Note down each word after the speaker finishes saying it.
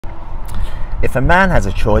If a man has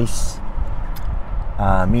a choice,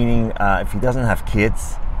 meaning if he doesn't have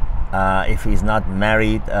kids, if he's not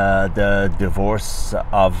married, the divorce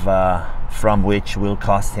of from which will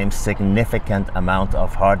cost him significant amount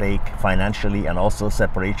of heartache financially, and also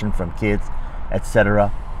separation from kids,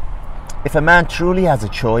 etc. If a man truly has a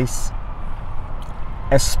choice,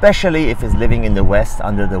 especially if he's living in the West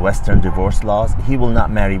under the Western divorce laws, he will not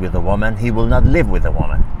marry with a woman, he will not live with a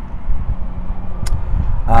woman.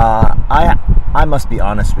 I must be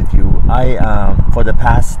honest with you, for the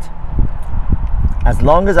past, as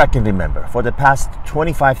long as I can remember, for the past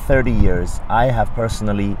 25-30 years, I have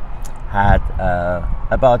personally had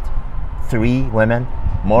about 3 women,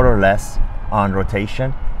 more or less, on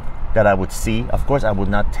rotation that I would see. Of course, I would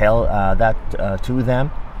not tell that to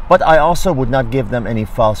them, but I also would not give them any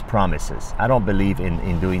false promises. I don't believe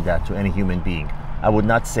in doing that to any human being. I would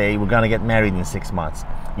not say we're gonna get married in 6 months.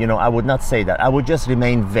 You know, I would not say that. I would just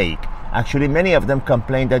remain vague. Actually, many of them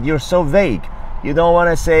complain that you're so vague. You don't want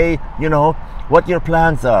to say, you know, what your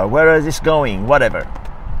plans are, where is this going, whatever.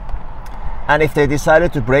 And if they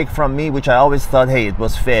decided to break from me, which I always thought, hey, it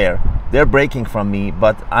was fair, they're breaking from me,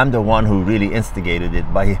 but I'm the one who really instigated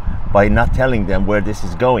it by not telling them where this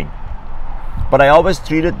is going. But I always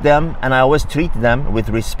treated them, and I always treat them with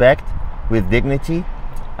respect, with dignity.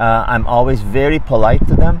 I'm always very polite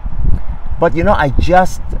to them. But you know, I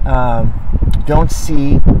just don't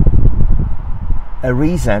see a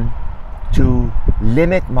reason to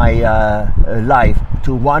limit my life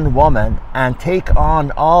to one woman and take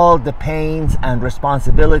on all the pains and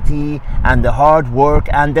responsibility and the hard work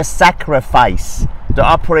and the sacrifice. The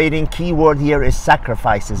operating keyword here is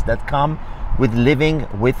sacrifices that come with living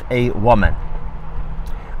with a woman.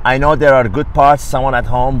 I know there are good parts, someone at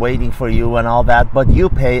home waiting for you and all that, but you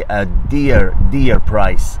pay a dear, dear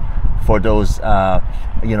price for those,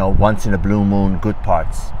 you know, once in a blue moon good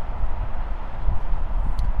parts.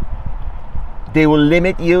 They will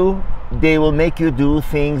limit you. They will make you do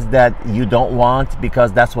things that you don't want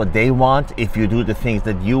because that's what they want. If you do the things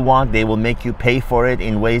that you want, they will make you pay for it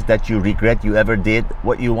in ways that you regret you ever did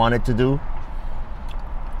what you wanted to do.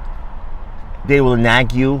 They will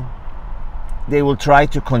nag you. They will try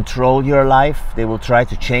to control your life. They will try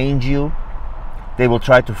to change you. They will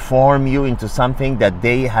try to form you into something that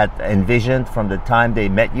they had envisioned from the time they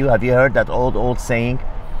met you. Have you heard that old saying?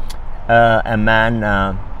 A man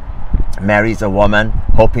marries a woman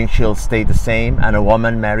hoping she'll stay the same, and a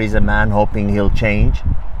woman marries a man hoping he'll change.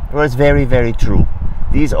 Well, it's very, very true.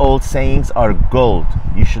 These old sayings are gold.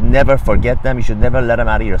 You should never forget them. You should never let them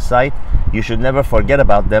out of your sight. You should never forget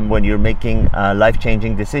about them when you're making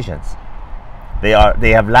life-changing decisions. They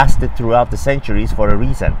have lasted throughout the centuries for a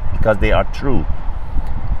reason, because they are true.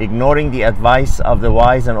 Ignoring the advice of the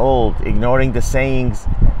wise and old, ignoring the sayings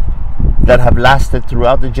that have lasted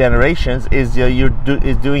throughout the generations is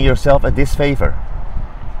doing yourself a disfavor.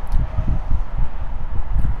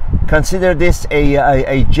 Consider this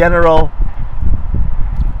a general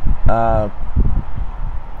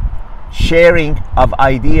sharing of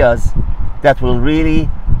ideas that will really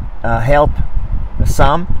help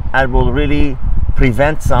some and will really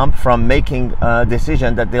prevent some from making a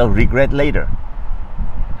decision that they'll regret later.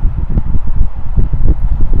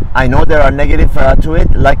 I know there are negatives to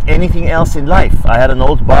it, like anything else in life. I had an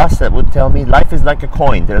old boss that would tell me life is like a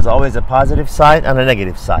coin. There's always a positive side and a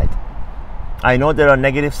negative side. I know there are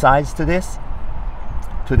negative sides to this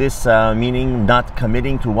meaning not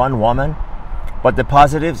committing to one woman, but the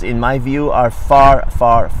positives, in my view, are far,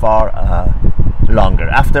 far, far longer.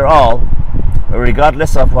 After all,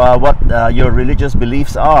 regardless of what your religious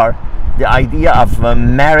beliefs are, the idea of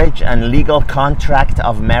marriage and legal contract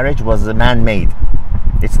of marriage was man-made.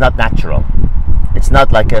 It's not natural. It's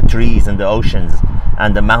not like trees and the oceans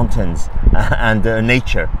and the mountains and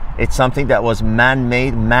nature. It's something that was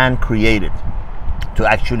man-made, man-created, to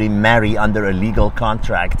actually marry under a legal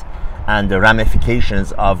contract and the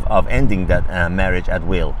ramifications of ending that marriage at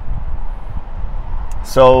will.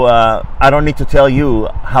 So I don't need to tell you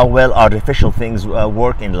how well artificial things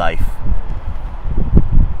work in life.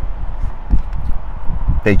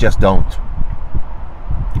 They just don't.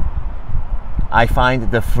 I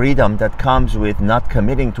find the freedom that comes with not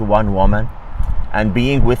committing to one woman and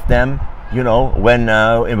being with them, you know, when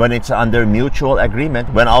it's under mutual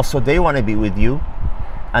agreement, when also they want to be with you,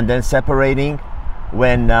 and then separating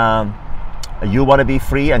when you want to be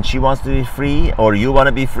free and she wants to be free, or you want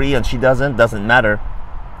to be free and she doesn't matter.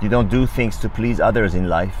 You don't do things to please others in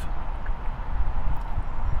life.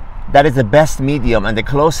 That is the best medium and the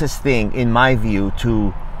closest thing, in my view,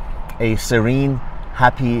 to a serene,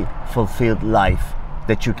 happy, fulfilled life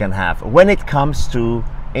that you can have when it comes to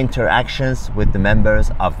interactions with the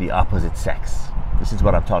members of the opposite sex. This is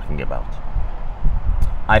what I'm talking about.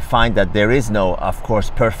 I find that there is no, of course,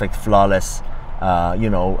 perfect, flawless,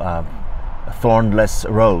 thornless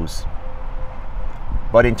rose.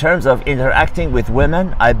 But in terms of interacting with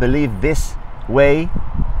women, I believe this way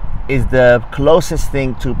is the closest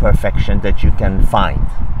thing to perfection that you can find.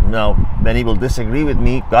 Now, many will disagree with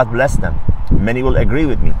me, God bless them. Many will agree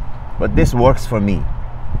with me, but this works for me.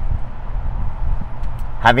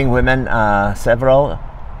 Having women, several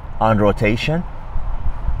on rotation,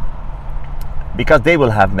 because they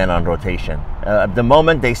will have men on rotation. The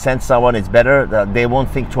moment they sense someone is better, they won't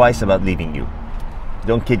think twice about leaving you.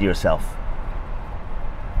 Don't kid yourself.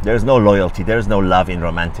 There's no loyalty, there's no love in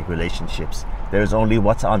romantic relationships. There's only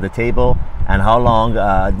what's on the table and how long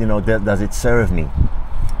does it serve me.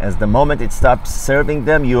 As the moment it stops serving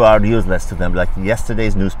them, you are useless to them, like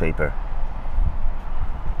yesterday's newspaper.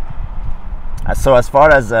 So as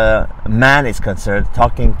far as a man is concerned,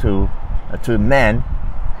 talking to men,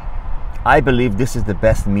 I believe this is the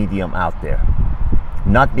best medium out there.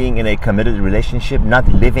 Not being in a committed relationship, not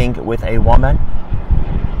living with a woman,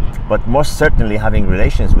 but most certainly having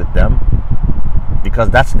relations with them, because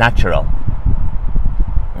that's natural.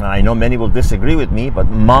 I know many will disagree with me, but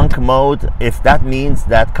monk mode, if that means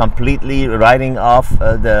that completely writing off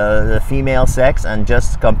the female sex and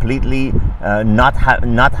just completely not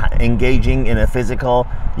engaging in a physical,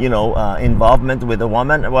 involvement with a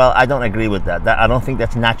woman, well, I don't agree with that. I don't think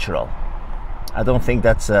that's natural. I don't think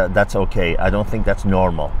that's okay. I don't think that's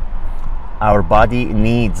normal. Our body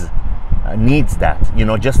needs that.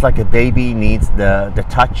 Just like a baby needs the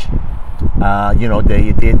touch.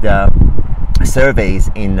 They did surveys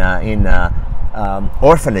in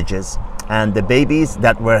orphanages, and the babies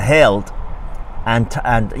that were held and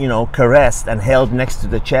caressed and held next to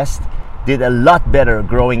the chest did a lot better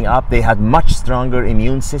growing up. They had much stronger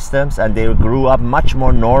immune systems, and they grew up much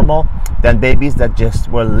more normal than babies that just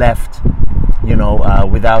were left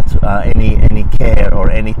without any care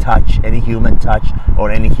or any touch, any human touch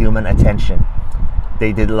or any human attention.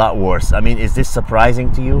 They did a lot worse. I mean, is this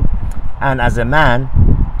surprising to you? And as a man,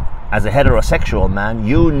 as a heterosexual man,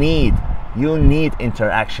 you need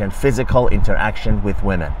interaction, physical interaction with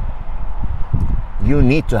women. You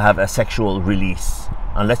need to have a sexual release,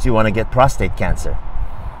 unless you want to get prostate cancer.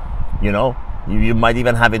 You might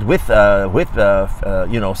even have it with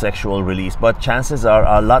sexual release, but chances are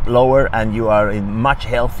a lot lower, and you are in much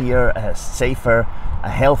healthier, safer, a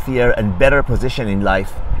healthier and better position in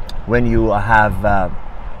life when you have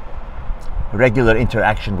regular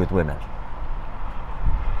interaction with women.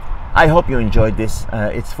 I hope you enjoyed this.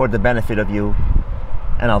 It's for the benefit of you,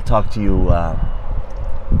 and I'll talk to you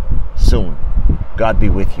soon. God be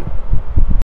with you.